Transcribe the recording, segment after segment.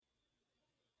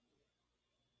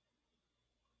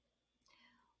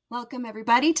Welcome,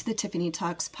 everybody, to the Tiffany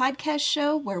Talks podcast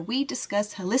show, where we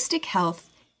discuss holistic health,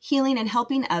 healing, and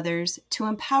helping others to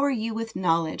empower you with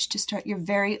knowledge to start your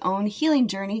very own healing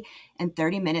journey in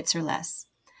 30 minutes or less.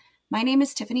 My name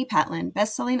is Tiffany Patlin,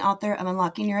 best-selling author of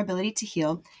Unlocking Your Ability to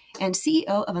Heal and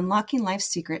CEO of Unlocking Life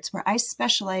Secrets, where I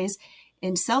specialize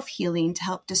in self-healing to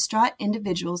help distraught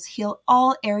individuals heal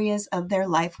all areas of their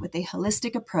life with a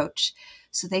holistic approach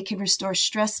so they can restore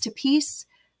stress to peace,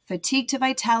 fatigue to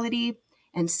vitality,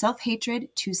 and self-hatred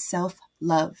to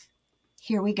self-love.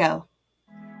 Here we go.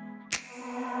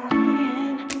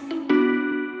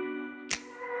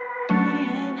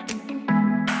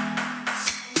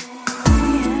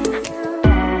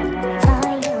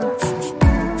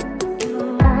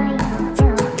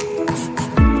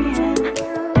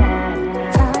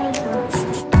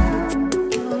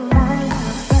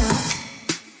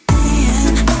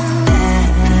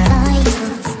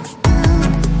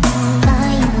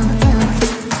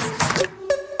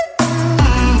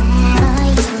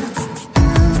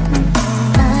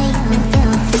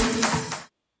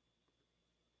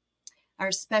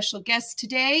 Our special guest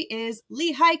today is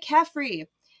Lehigh Caffrey.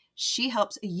 She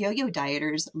helps yo-yo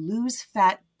dieters lose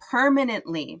fat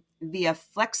permanently via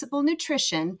flexible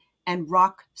nutrition and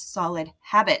rock-solid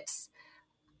habits.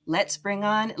 Let's bring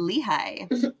on Lehigh.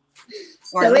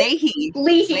 Or So Leahy.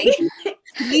 Leahy.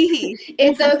 Leahy.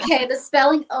 It's okay. The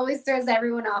spelling always throws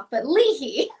everyone off, but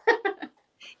Leahy.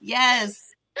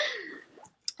 Yes.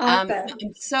 Awesome.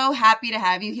 I'm so happy to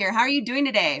have you here. How are you doing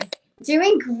today?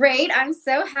 Doing great. I'm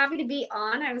so happy to be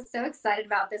on. I was so excited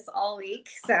about this all week.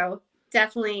 So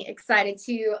definitely excited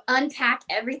to unpack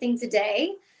everything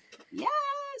today.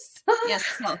 Yes.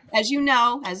 Yes. Well, as you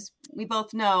know, as we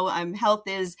both know, health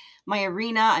is my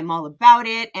arena. I'm all about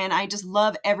it. And I just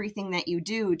love everything that you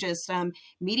do. Just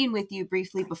meeting with you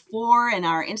briefly before and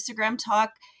our Instagram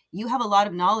talk, you have a lot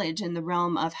of knowledge in the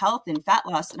realm of health and fat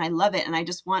loss. And I love it. And I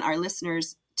just want our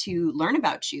listeners to learn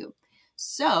about you.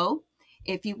 So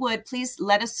if you would, please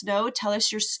let us know, tell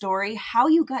us your story, how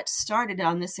you got started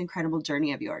on this incredible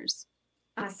journey of yours.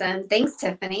 Awesome. Thanks,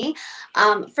 Tiffany.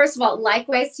 First of all,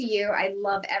 likewise to you. I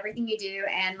love everything you do.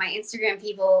 And my Instagram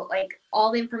people, like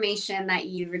all the information that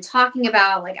you were talking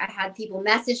about, like I had people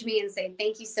message me and say,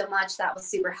 thank you so much. That was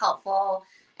super helpful.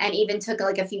 And even took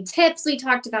like a few tips we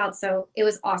talked about. So it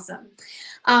was awesome.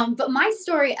 But my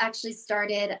story actually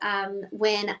started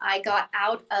when I got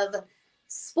out of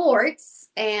sports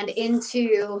and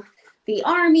into the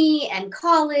Army and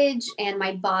college, and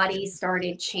my body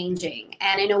started changing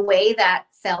and in a way that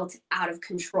felt out of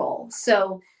control.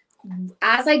 So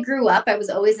as I grew up, I was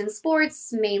always in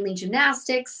sports, mainly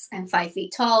gymnastics. I'm 5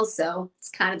 feet tall, so it's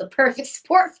kind of the perfect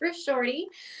sport for a shorty.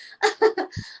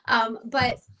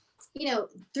 But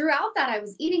throughout that, I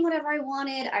was eating whatever I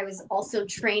wanted. I was also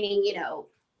training,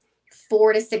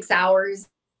 4 to 6 hours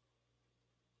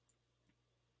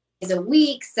a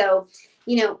week. So,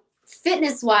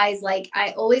 fitness wise, like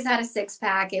I always had a six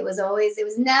pack. It was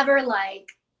never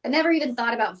like, I never even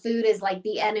thought about food as like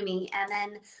the enemy. And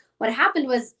then what happened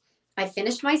was I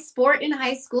finished my sport in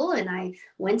high school and I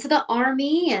went to the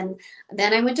Army and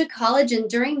then I went to college. And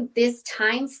during this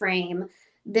time frame,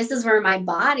 this is where my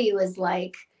body was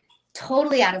like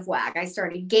totally out of whack. I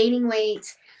started gaining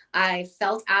weight. I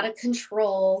felt out of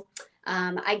control.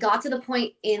 I got to the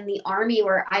point in the Army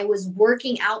where I was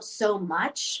working out so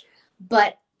much,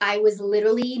 but I was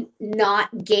literally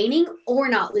not gaining or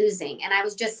not losing. And I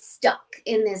was just stuck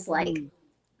in this, like,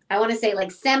 I want to say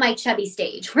like semi-chubby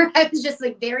stage where I was just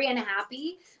like very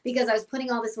unhappy because I was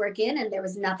putting all this work in and there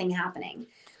was nothing happening.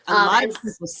 A lot of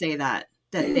people say that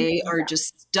they are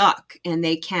just stuck and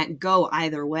they can't go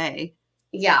either way.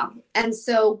 Yeah. And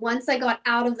so once I got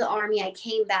out of the Army, I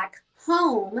came back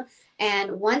home.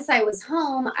 And once I was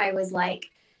home, I was like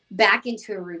back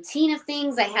into a routine of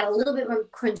things. I had a little bit more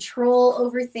control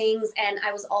over things. And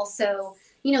I was also,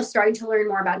 starting to learn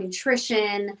more about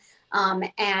nutrition,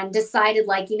 and decided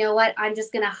like, you know what, I'm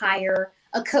just going to hire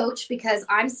a coach because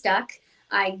I'm stuck.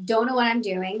 I don't know what I'm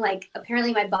doing. Like,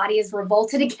 apparently my body is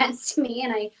revolted against me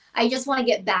and I just want to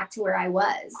get back to where I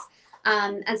was.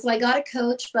 And so I got a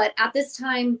coach, but at this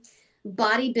time,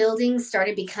 bodybuilding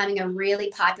started becoming a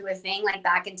really popular thing, like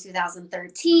back in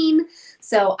 2013.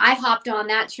 So I hopped on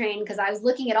that train because I was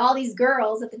looking at all these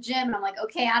girls at the gym and I'm like,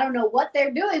 okay, I don't know what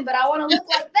they're doing, but I want to look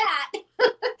like that.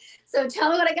 So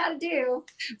tell me what I got to do.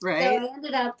 Right. So I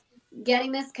ended up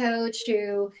getting this coach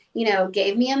who,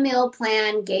 gave me a meal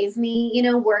plan, gave me,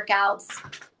 workouts,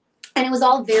 and it was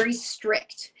all very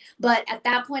strict. But at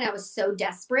that point, I was so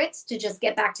desperate to just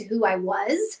get back to who I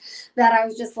was that I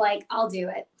was just like, I'll do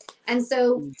it. And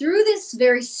so through this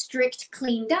very strict,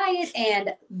 clean diet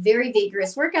and very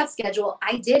vigorous workout schedule,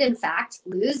 I did, in fact,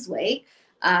 lose weight,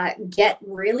 get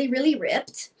really, really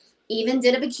ripped, even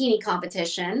did a bikini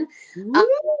competition,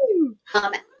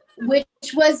 which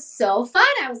was so fun.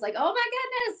 I was like, oh my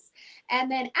goodness. And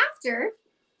then after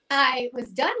I was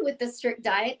done with the strict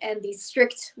diet and the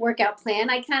strict workout plan,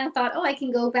 I kind of thought, oh, I can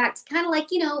go back to kind of like,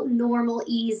 normal,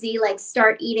 easy, like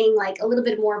start eating like a little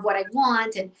bit more of what I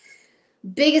want. And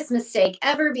biggest mistake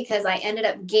ever, because I ended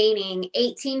up gaining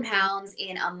 18 pounds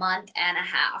in a month and a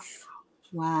half.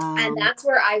 Wow. And that's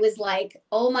where I was like,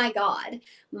 oh my God,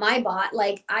 my bot,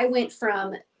 like I went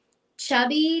from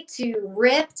chubby to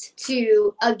ripped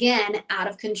to, again, out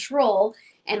of control.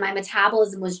 And my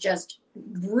metabolism was just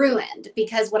ruined,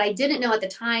 because what I didn't know at the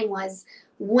time was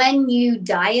when you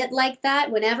diet like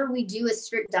that, whenever we do a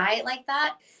strict diet like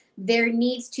that, there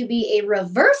needs to be a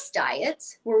reverse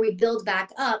diet where we build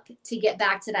back up to get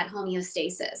back to that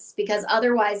homeostasis. Because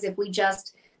otherwise, if we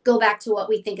just go back to what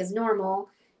we think is normal,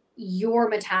 your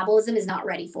metabolism is not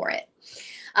ready for it,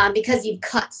 because you've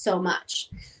cut so much.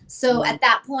 So at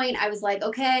that point, I was like,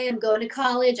 okay, I'm going to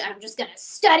college. I'm just going to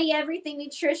study everything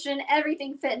nutrition,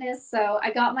 everything fitness. So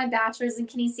I got my bachelor's in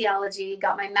kinesiology,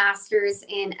 got my master's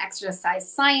in exercise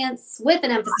science with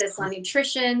an emphasis on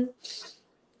nutrition.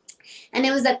 And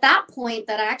it was at that point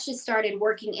that I actually started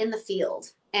working in the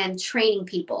field and training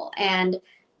people and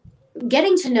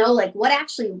getting to know like what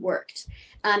actually worked.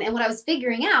 And what I was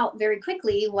figuring out very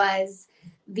quickly was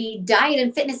the diet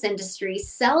and fitness industry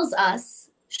sells us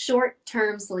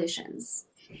short-term solutions.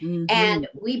 Mm-hmm. And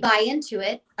we buy into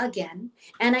it again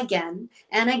and again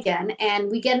and again.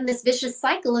 And we get in this vicious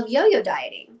cycle of yo-yo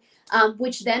dieting,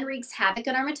 which then wreaks havoc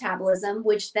on our metabolism,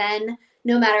 which then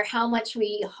no matter how much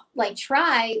we like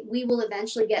try, we will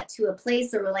eventually get to a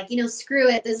place where we're like, screw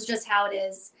it. This is just how it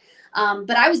is.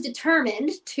 But I was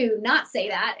determined to not say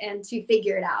that and to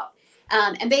figure it out.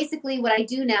 And basically what I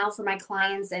do now for my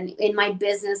clients and in my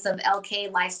business of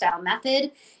LK Lifestyle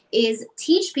Method is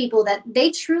teach people that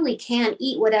they truly can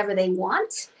eat whatever they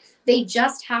want. They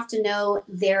just have to know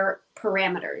their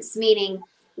parameters, meaning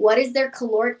what is their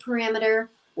caloric parameter?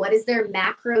 What is their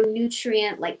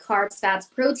macronutrient, like carbs, fats,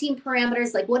 protein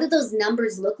parameters? Like, what do those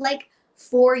numbers look like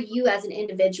for you as an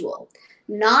individual?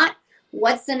 Not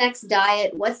what's the next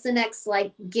diet? What's the next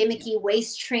like gimmicky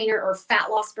waist trainer or fat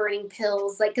loss burning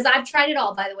pills? Like, because I've tried it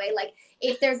all, by the way. Like,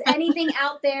 if there's anything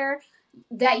out there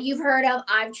that you've heard of,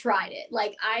 I've tried it.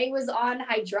 Like I was on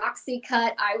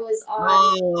Hydroxycut. I was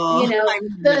on,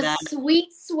 the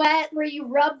sweet sweat where you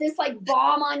rub this like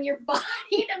balm on your body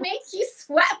to make you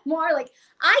sweat more. Like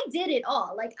I did it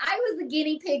all. Like I was the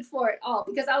guinea pig for it all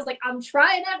because I was like, I'm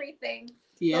trying everything.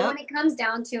 But when it comes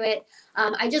down to it,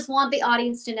 I just want the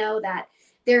audience to know that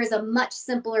there is a much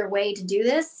simpler way to do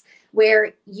this,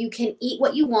 where you can eat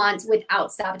what you want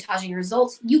without sabotaging your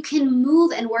results. You can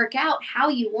move and work out how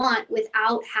you want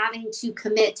without having to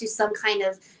commit to some kind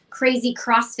of crazy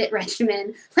CrossFit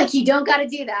regimen. Like you don't got to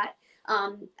do that.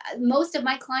 Most of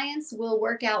my clients will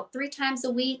work out 3 times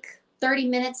a week, 30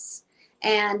 minutes,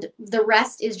 and the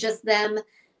rest is just them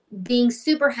being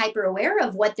super hyper aware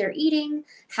of what they're eating,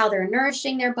 how they're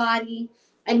nourishing their body.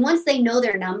 And once they know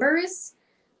their numbers,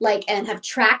 and have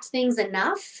tracked things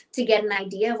enough to get an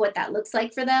idea of what that looks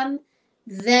like for them,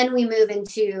 then we move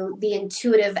into the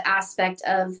intuitive aspect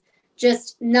of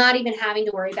just not even having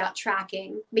to worry about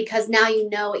tracking, because now you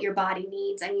know what your body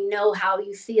needs and you know how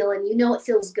you feel and you know it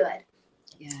feels good.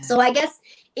 Yeah. So I guess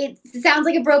it sounds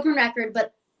like a broken record,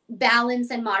 but balance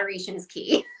and moderation is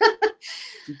key.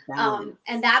 And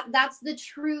that's the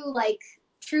true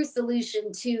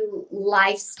solution to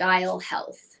lifestyle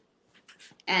health.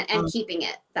 And keeping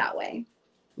it that way.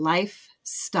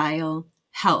 Lifestyle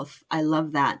health. I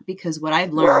love that, because what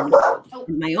I've learned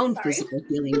in my own physical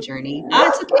healing journey.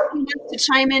 It's okay to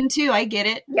chime in too. I get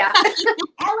it. Yeah.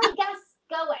 Ellie, Gus,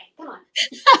 go away. Come on.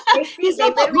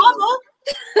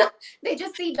 They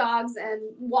just see dogs and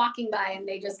walking by and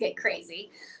they just get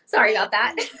crazy. Sorry about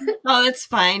that. Oh, that's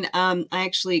fine. I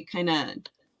actually kind of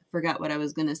forgot what I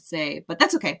was going to say, but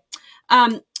that's okay.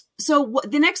 So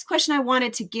the next question I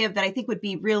wanted to give that I think would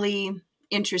be really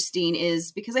interesting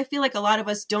is, because I feel like a lot of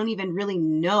us don't even really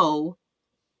know.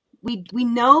 We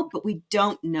know, but we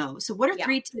don't know. So what are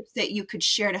 3 tips that you could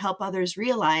share to help others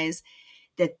realize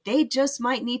that they just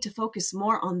might need to focus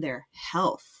more on their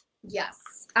health?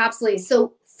 Yes, absolutely.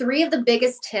 So 3 of the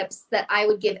biggest tips that I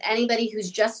would give anybody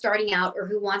who's just starting out or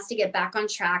who wants to get back on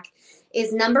track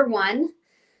is, number 1,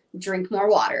 drink more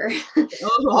water. A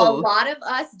lot of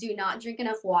us do not drink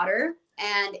enough water.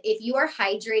 And if you are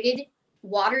hydrated,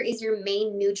 water is your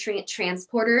main nutrient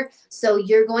transporter. So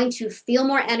you're going to feel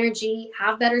more energy,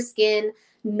 have better skin,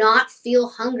 not feel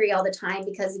hungry all the time,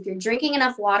 because if you're drinking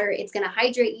enough water, it's going to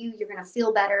hydrate you. You're going to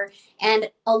feel better. And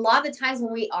a lot of the times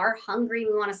when we are hungry,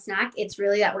 we want a snack, it's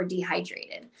really that we're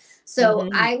dehydrated. So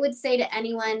I would say to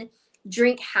anyone,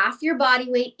 drink half your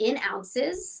body weight in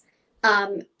ounces,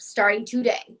 starting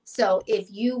today. So if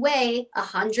you weigh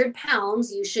 100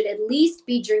 pounds, you should at least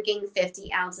be drinking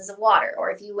 50 ounces of water. Or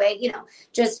if you weigh,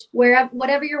 just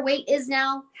whatever your weight is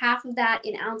now, half of that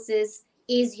in ounces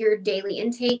is your daily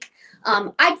intake.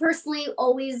 I personally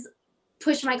always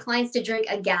push my clients to drink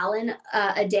a gallon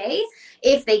a day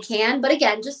if they can. But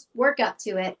again, just work up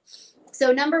to it.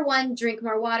 So number one, drink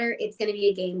more water. It's going to be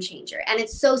a game changer. And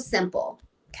it's so simple.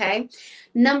 Okay.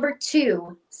 Number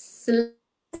two, sleep.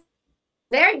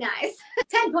 Very nice.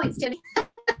 10 points, Jenny.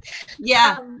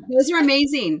 Yeah, those are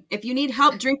amazing. If you need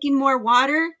help drinking more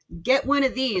water, get one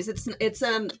of these. It's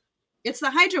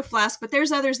the Hydro Flask, but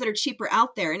there's others that are cheaper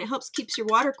out there, and it helps keeps your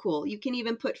water cool. You can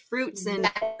even put fruits and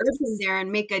herbs in there and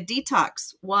make a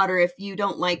detox water if you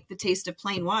don't like the taste of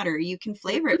plain water. You can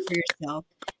flavor it for yourself.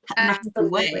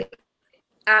 Absolutely.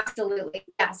 Absolutely.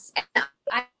 Yes. And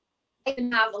I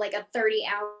even have like a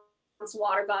 30-ounce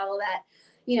water bottle that,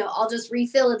 I'll just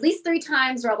refill at least 3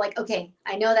 times, or I'm like, okay,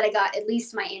 I know that I got at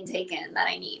least my intake in that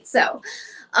I need. So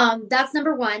that's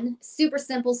number one. Super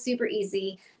simple, super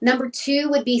easy. Number two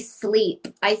would be sleep.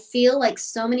 I feel like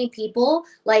so many people,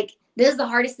 like, this is the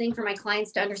hardest thing for my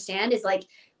clients to understand, is like,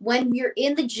 when you're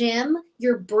in the gym,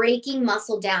 you're breaking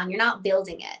muscle down. You're not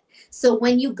building it. So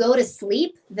when you go to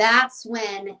sleep, that's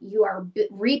when you are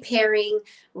repairing,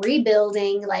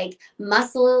 rebuilding, like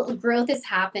muscle growth is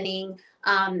happening.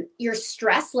 Your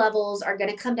stress levels are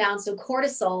going to come down. So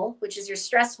cortisol, which is your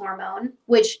stress hormone,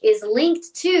 which is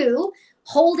linked to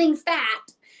holding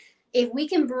fat, if we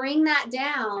can bring that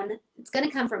down, it's going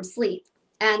to come from sleep.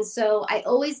 And so I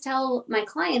always tell my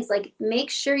clients, like, make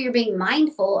sure you're being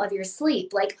mindful of your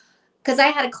sleep. Like, because I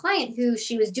had a client who,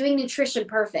 she was doing nutrition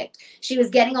perfect. She was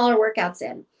getting all her workouts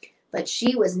in, but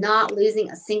she was not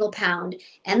losing a single pound.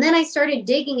 And then I started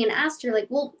digging and asked her, like,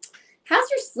 well, how's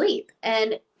your sleep?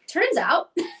 And turns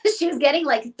out she was getting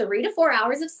like 3 to 4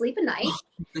 hours of sleep a night. Oh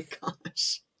my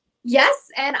gosh. Yes.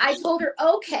 And I told her,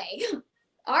 okay,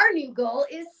 our new goal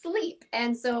is sleep.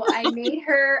 And so I made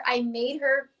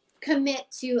her commit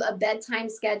to a bedtime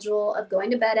schedule of going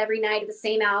to bed every night at the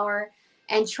same hour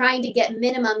and trying to get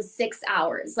minimum 6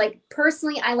 hours. Like,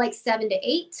 personally, I like 7 to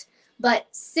 8, but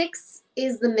 6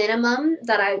 is the minimum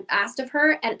that I asked of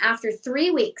her. And after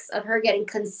 3 weeks of her getting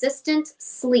consistent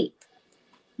sleep,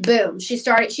 boom, she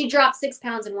dropped 6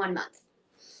 pounds in 1 month.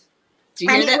 Do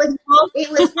you hear that?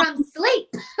 It was from sleep.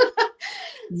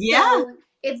 Yeah. So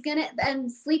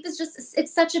and sleep is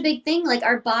it's such a big thing. Like,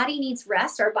 our body needs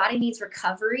rest, our body needs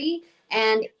recovery,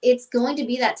 and it's going to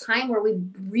be that time where we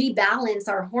rebalance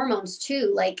our hormones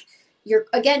too. Like, your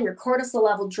cortisol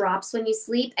level drops when you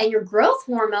sleep, and your growth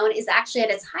hormone is actually at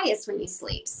its highest when you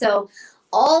sleep. So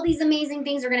all these amazing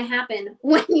things are going to happen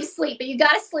when you sleep, but you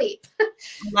got to sleep. A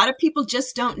lot of people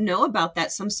just don't know about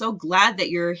that. So I'm so glad that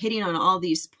you're hitting on all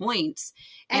these points.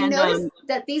 And notice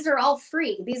that these are all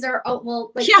free. These are,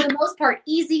 for the most part,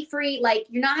 easy, free. Like,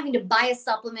 you're not having to buy a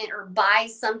supplement or buy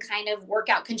some kind of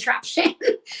workout contraption.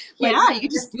 You can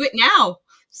just do it now.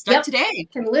 Start today. You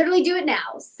can literally do it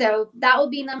now. So that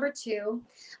would be number 2.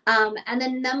 And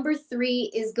then number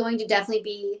 3 is going to definitely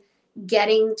be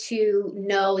getting to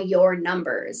know your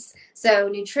numbers. So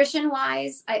nutrition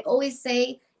wise, I always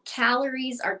say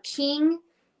calories are king,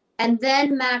 and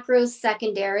then macros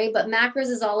secondary. But macros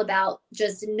is all about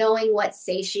just knowing what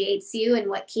satiates you and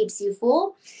what keeps you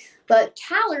full. But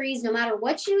calories, no matter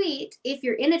what you eat, if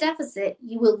you're in a deficit,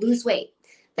 you will lose weight.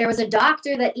 There was a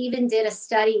doctor that even did a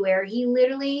study where he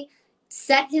literally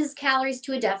set his calories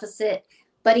to a deficit,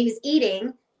 but he was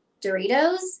eating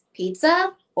Doritos,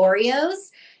 pizza,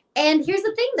 Oreos. And here's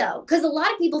the thing, though, because a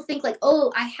lot of people think like,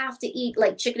 oh, I have to eat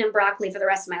like chicken and broccoli for the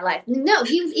rest of my life. No,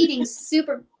 he was eating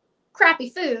super crappy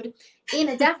food in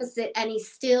a deficit, and he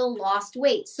still lost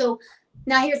weight. So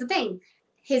now here's the thing.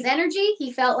 His energy,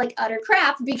 he felt like utter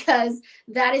crap, because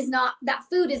that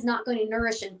food is not going to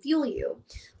nourish and fuel you.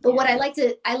 But what I like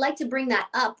to bring that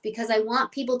up, because I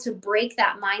want people to break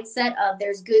that mindset of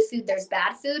there's good food, there's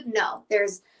bad food. No,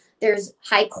 there's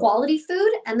high quality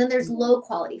food, and then there's low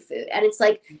quality food. And it's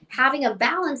like having a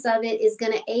balance of it is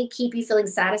going to A, keep you feeling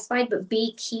satisfied, but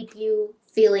B, keep you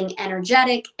feeling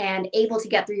energetic and able to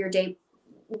get through your day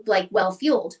like well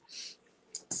fueled.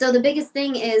 So the biggest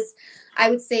thing is, I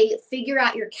would say, figure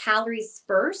out your calories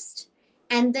first,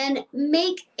 and then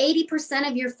make 80%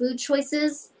 of your food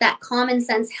choices that common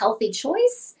sense, healthy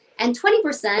choice, and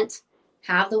 20%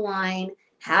 have the wine,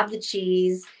 have the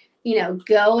cheese,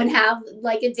 go and have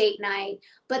like a date night.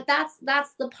 But that's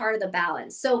the part of the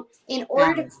balance. So in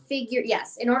order to figure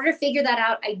that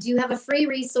out, I do have a free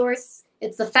resource.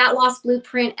 It's the Fat Loss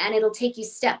Blueprint, and it'll take you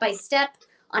step by step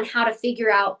on how to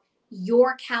figure out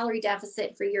your calorie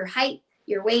deficit for your height,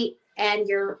 your weight, and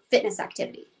your fitness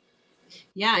activity.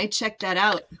 Yeah, I checked that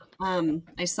out.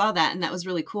 I saw that, and that was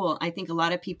really cool. I think a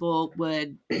lot of people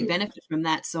would benefit from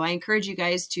that. So I encourage you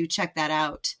guys to check that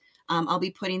out. I'll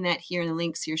be putting that here in the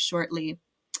links here shortly.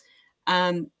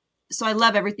 So I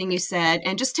love everything you said.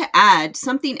 And just to add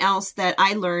something else that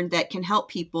I learned that can help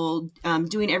people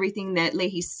doing everything that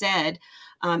Lehi said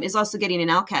is also getting an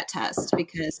ALCAT test,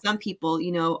 because some people,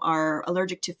 are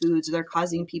allergic to foods, or they're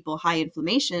causing people high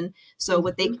inflammation. So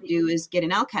what they can do is get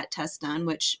an ALCAT test done,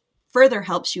 which further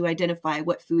helps you identify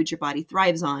what foods your body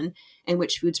thrives on and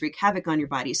which foods wreak havoc on your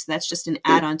body. So that's just an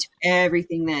add-on to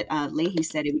everything that Lehi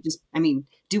said. It would just,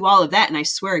 do all of that, and I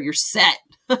swear you're set.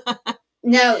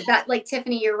 No, that, like,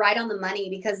 Tiffany, you're right on the money,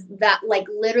 because that, like,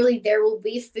 literally there will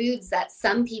be foods that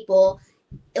some people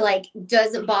like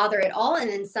doesn't bother at all, and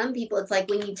then some people it's like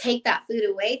when you take that food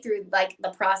away through like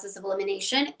the process of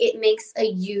elimination, it makes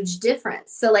a huge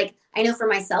difference. So like I know for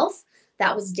myself,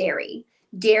 that was dairy.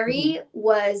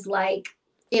 Was like,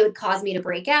 it would cause me to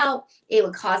break out, it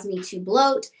would cause me to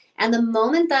bloat. And the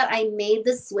moment that I made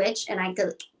the switch and I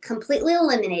completely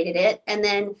eliminated it, and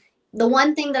then the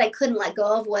one thing that I couldn't let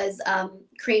go of was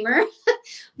creamer.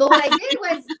 But what I did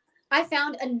was I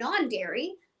found a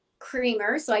non-dairy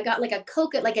creamer. So I got like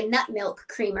a nut milk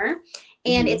creamer,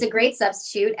 and it's a great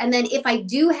substitute. And then if I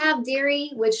do have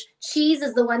dairy, which cheese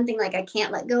is the one thing like I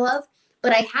can't let go of,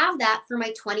 but I have that for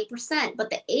my 20%.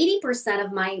 But the 80%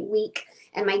 of my week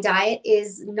and my diet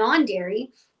is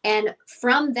non-dairy. And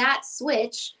from that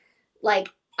switch, like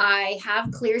I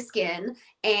have clear skin,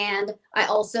 and I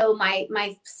also, my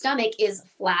stomach is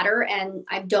flatter, and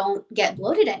I don't get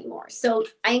bloated anymore. So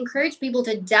I encourage people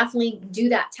to definitely do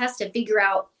that test to figure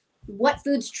out what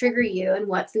foods trigger you and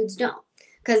what foods don't,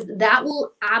 because that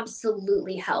will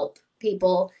absolutely help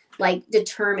people like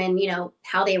determine,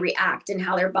 how they react and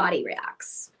how their body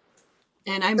reacts.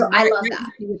 And I love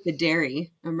that with the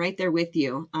dairy. I'm right there with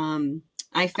you.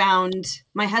 I found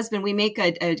my husband, we make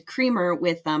a creamer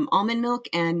with almond milk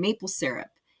and maple syrup.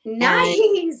 Nice.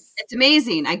 And it's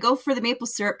amazing. I go for the maple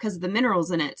syrup because of the minerals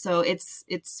in it. So it's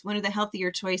one of the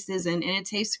healthier choices, and it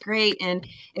tastes great. And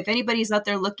if anybody's out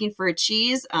there looking for a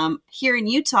cheese, here in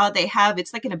Utah,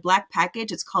 it's like in a black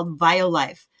package. It's called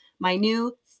Violife, my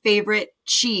new favorite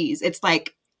cheese. It's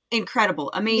like incredible,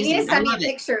 amazing. You need to send me a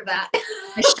picture of that.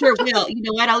 I sure will. You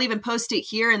know what? I'll even post it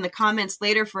here in the comments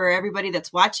later for everybody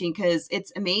that's watching, because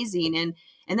it's amazing.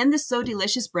 And then the So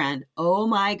Delicious brand. Oh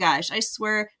my gosh. I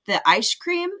swear, the ice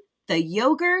cream, the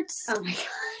yogurts. Oh my God.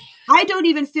 I don't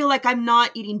even feel like I'm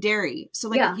not eating dairy. So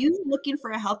like if you're looking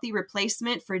for a healthy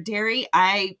replacement for dairy,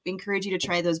 I encourage you to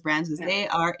try those brands, because they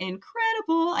are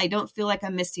incredible. I don't feel like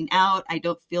I'm missing out. I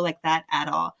don't feel like that at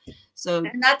all. So,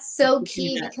 and that's so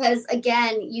key, because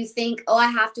again, you think, oh, I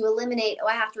have to eliminate, oh,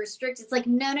 I have to restrict. It's like,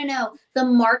 no.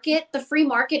 The free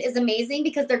market is amazing,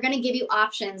 because they're going to give you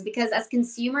options, because as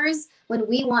consumers, when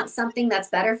we want something that's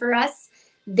better for us,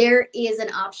 there is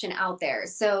an option out there.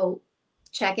 So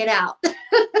check it out.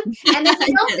 And then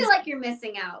you don't feel like you're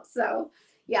missing out. So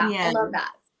I love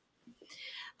that.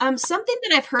 Something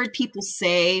that I've heard people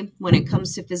say when it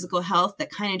comes to physical health that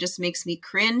kind of just makes me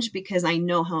cringe, because I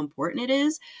know how important it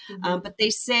is. But they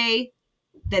say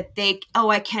that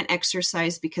I can't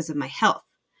exercise because of my health.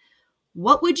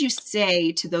 What would you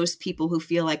say to those people who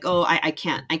feel like, oh, I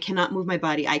cannot move my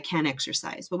body, I can't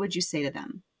exercise? What would you say to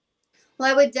them?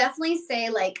 Well, I would definitely say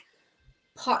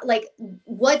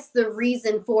what's the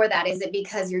reason for that? Is it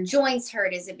because your joints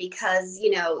hurt? Is it because,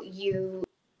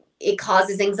 it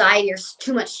causes anxiety or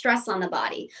too much stress on the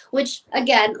body? Which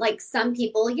again, like some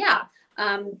people,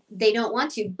 they don't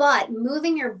want to, but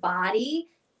moving your body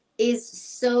is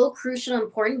so crucial and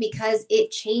important, because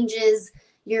it changes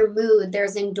your mood.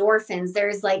 There's endorphins,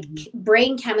 there's like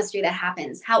brain chemistry that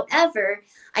happens. However,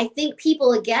 I think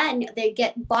people, again, they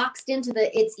get boxed into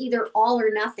it's either all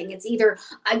or nothing. It's either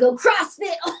I go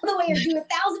CrossFit all the way or do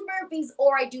 1,000 burpees,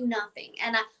 or I do nothing.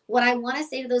 And what I want to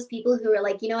say to those people who are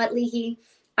like, you know what, Lehi,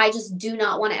 I just do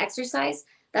not want to exercise.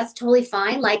 That's totally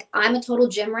fine. Like, I'm a total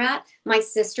gym rat. My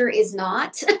sister is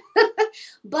not.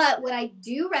 But what I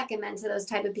do recommend to those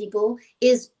type of people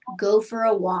is go for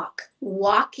a walk.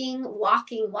 Walking.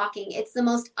 It's the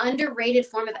most underrated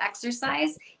form of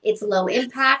exercise. It's low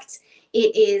impact.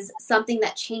 It is something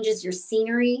that changes your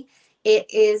scenery. It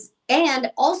is,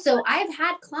 and also I've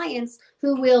had clients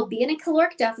who will be in a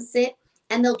caloric deficit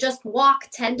and they'll just walk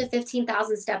 10 to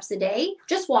 15,000 steps a day,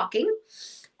 just walking,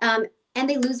 and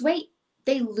they lose weight.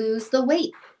 They lose the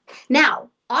weight. Now,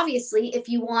 obviously, if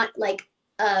you want like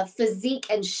a physique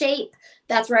and shape,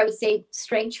 that's where I would say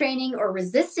strength training or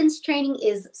resistance training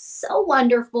is so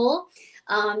wonderful,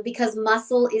 because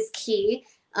muscle is key.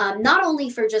 Not only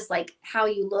for just like how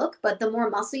you look, but the more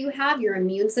muscle you have, your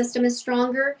immune system is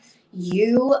stronger.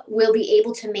 You will be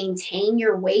able to maintain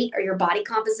your weight or your body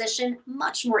composition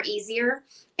much more easier.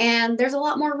 And there's a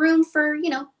lot more room for,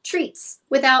 treats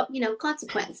without,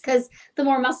 consequence, because the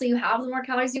more muscle you have, the more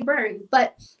calories you burn.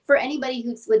 But for anybody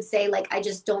who would say, like, I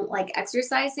just don't like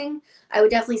exercising, I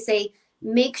would definitely say,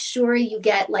 make sure you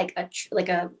get like a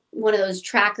one of those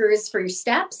trackers for your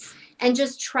steps and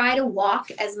just try to walk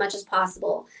as much as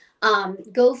possible.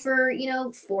 Go for,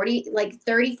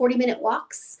 30-40 minute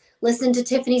walks. Listen to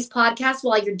Tiffany's podcast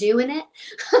while you're doing it.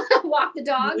 Walk the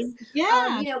dogs.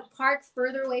 Yeah. Park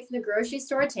further away from the grocery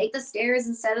store. Take the stairs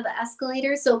instead of the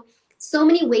escalator. So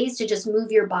many ways to just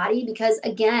move your body, because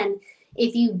again,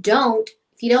 if you don't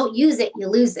use it, you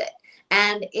lose it.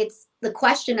 And it's the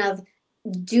question of,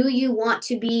 do you want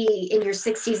to be in your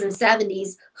 60s and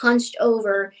 70s hunched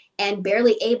over and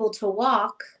barely able to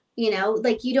walk?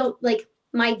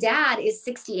 My dad is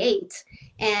 68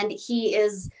 and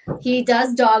he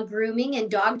does dog grooming and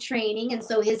dog training. And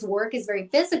so his work is very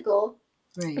physical,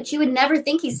 right. But you would never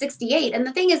think he's 68. And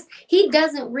the thing is, he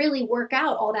doesn't really work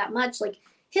out all that much. Like,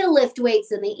 he'll lift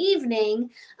weights in the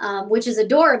evening, which is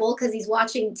adorable because he's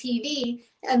watching TV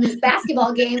and his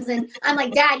basketball games. And I'm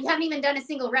like, Dad, you haven't even done a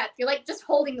single rep. You're like just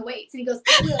holding the weights. And he goes,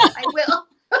 I will.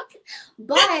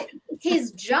 But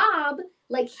his job,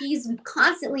 like, he's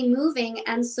constantly moving.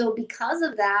 And so because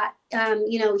of that,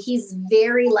 he's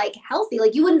very like healthy.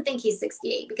 Like, you wouldn't think he's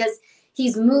 68 because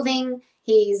he's moving,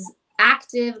 he's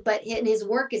active, but his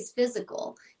work is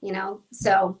physical,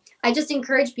 So I just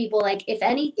encourage people, like,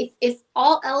 if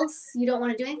all else you don't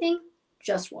want to do anything,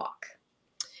 just walk.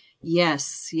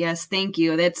 Yes. Thank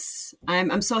you.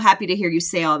 I'm so happy to hear you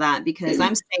say all that, because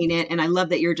I'm saying it and I love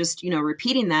that you're just,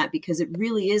 repeating that, because it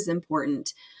really is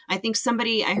important. I think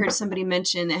I heard somebody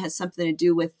mention it has something to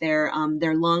do with their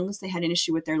lungs. They had an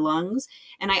issue with their lungs.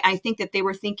 And I think that they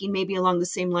were thinking maybe along the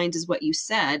same lines as what you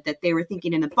said, that they were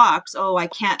thinking in the box, oh, I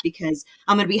can't because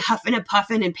I'm going to be huffing and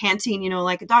puffing and panting,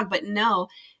 like a dog. But no,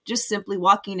 just simply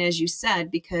walking, as you said,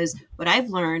 because what I've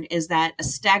learned is that a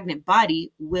stagnant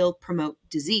body will promote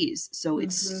disease. So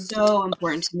it's so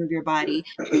important to move your body.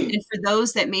 And for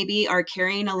those that maybe are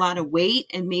carrying a lot of weight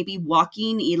and maybe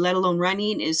walking, let alone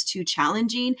running, is too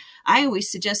challenging, I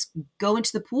always suggest go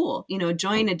into the pool,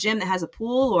 join a gym that has a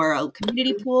pool or a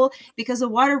community pool, because the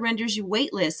water renders you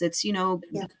weightless. It's,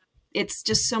 it's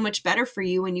just so much better for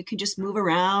you when you can just move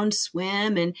around,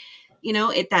 swim, and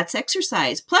that's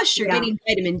exercise. Plus you're getting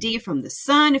vitamin D from the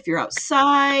sun if you're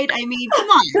outside. I mean, come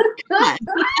on. I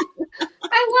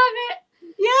love it.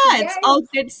 Yeah, it's all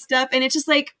good stuff. And it's just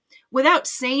like, without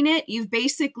saying it, you've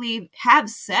basically have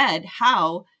said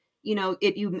how,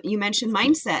 you mentioned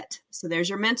mindset. So there's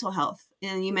your mental health.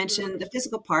 And you mentioned the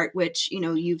physical part, which,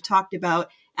 you've talked about,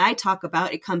 I talk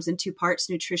about. It comes in two parts,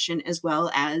 nutrition as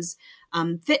well as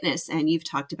fitness. And you've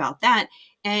talked about that.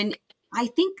 And I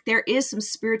think there is some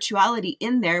spirituality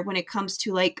in there when it comes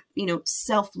to, like,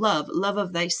 self-love, love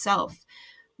of thyself.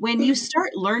 When you start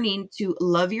learning to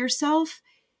love yourself,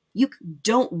 you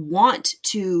don't want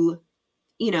to,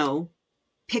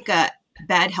 pick a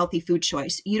bad, healthy food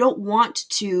choice. You don't want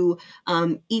to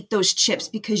eat those chips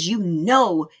because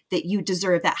that you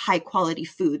deserve that high quality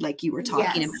food, like you were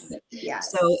talking about.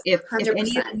 Yes. So if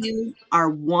any of you are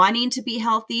wanting to be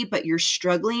healthy, but you're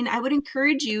struggling, I would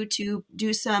encourage you to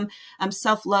do some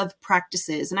self-love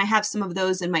practices. And I have some of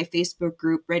those in my Facebook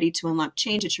group, Ready to Unlock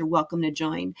Change, that you're welcome to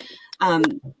join.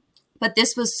 But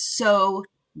this was so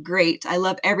great. I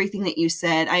love everything that you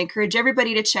said. I encourage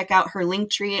everybody to check out her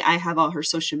Linktree. I have all her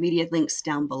social media links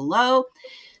down below.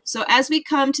 So as we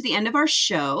come to the end of our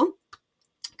show,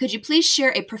 could you please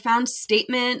share a profound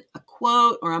statement, a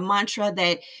quote, or a mantra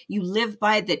that you live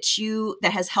by,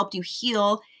 that has helped you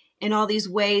heal in all these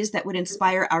ways, that would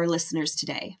inspire our listeners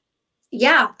today?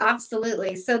 Yeah,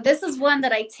 absolutely. So this is one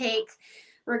that I take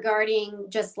regarding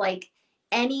just like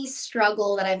any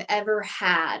struggle that I've ever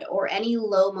had or any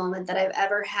low moment that I've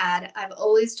ever had. I've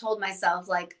always told myself,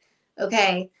 like,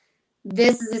 okay,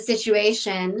 this is a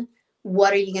situation.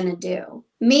 What are you going to do?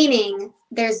 Meaning,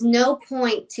 there's no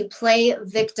point to play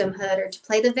victimhood or to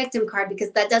play the victim card,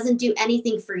 because that doesn't do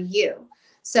anything for you.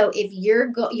 So if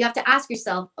you have to ask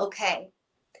yourself, okay,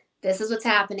 this is what's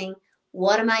happening.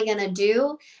 What am I going to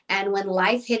do? And when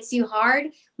life hits you hard,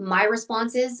 my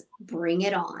response is bring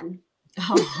it on.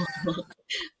 Oh,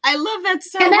 I love that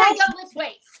so and then much. I go with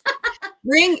ways.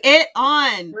 Bring it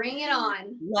on. Bring it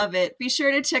on. Love it. Be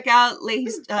sure to check out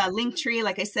Leahy's Linktree.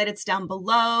 Like I said, it's down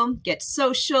below. Get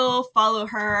social. Follow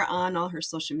her on all her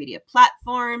social media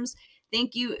platforms.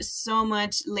 Thank you so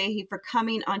much, Leahy, for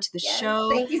coming onto the show.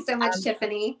 Thank you so much,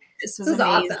 Tiffany. This was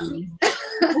amazing.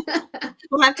 Awesome.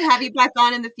 We'll have to have you back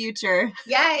on in the future.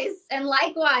 Yes, and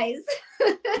likewise.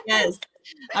 Yes.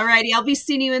 All righty. I'll be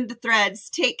seeing you in the threads.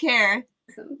 Take care.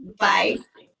 Bye.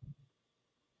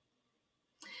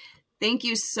 Thank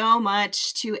you so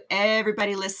much to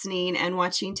everybody listening and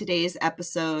watching today's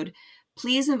episode.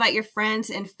 Please invite your friends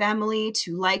and family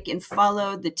to like and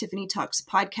follow the Tiffany Talks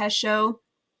podcast show.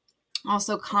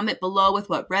 Also, comment below with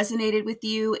what resonated with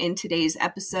you in today's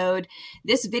episode.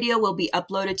 This video will be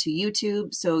uploaded to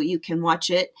YouTube, so you can watch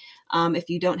it if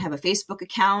you don't have a Facebook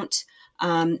account.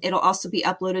 It'll also be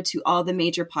uploaded to all the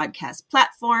major podcast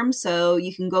platforms, so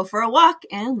you can go for a walk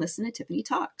and listen to Tiffany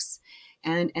Talks.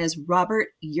 And as Robert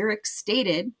Urich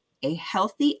stated, a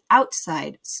healthy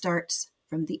outside starts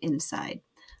from the inside.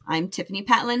 I'm Tiffany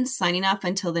Patland, signing off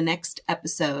until the next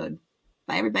episode.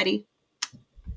 Bye, everybody.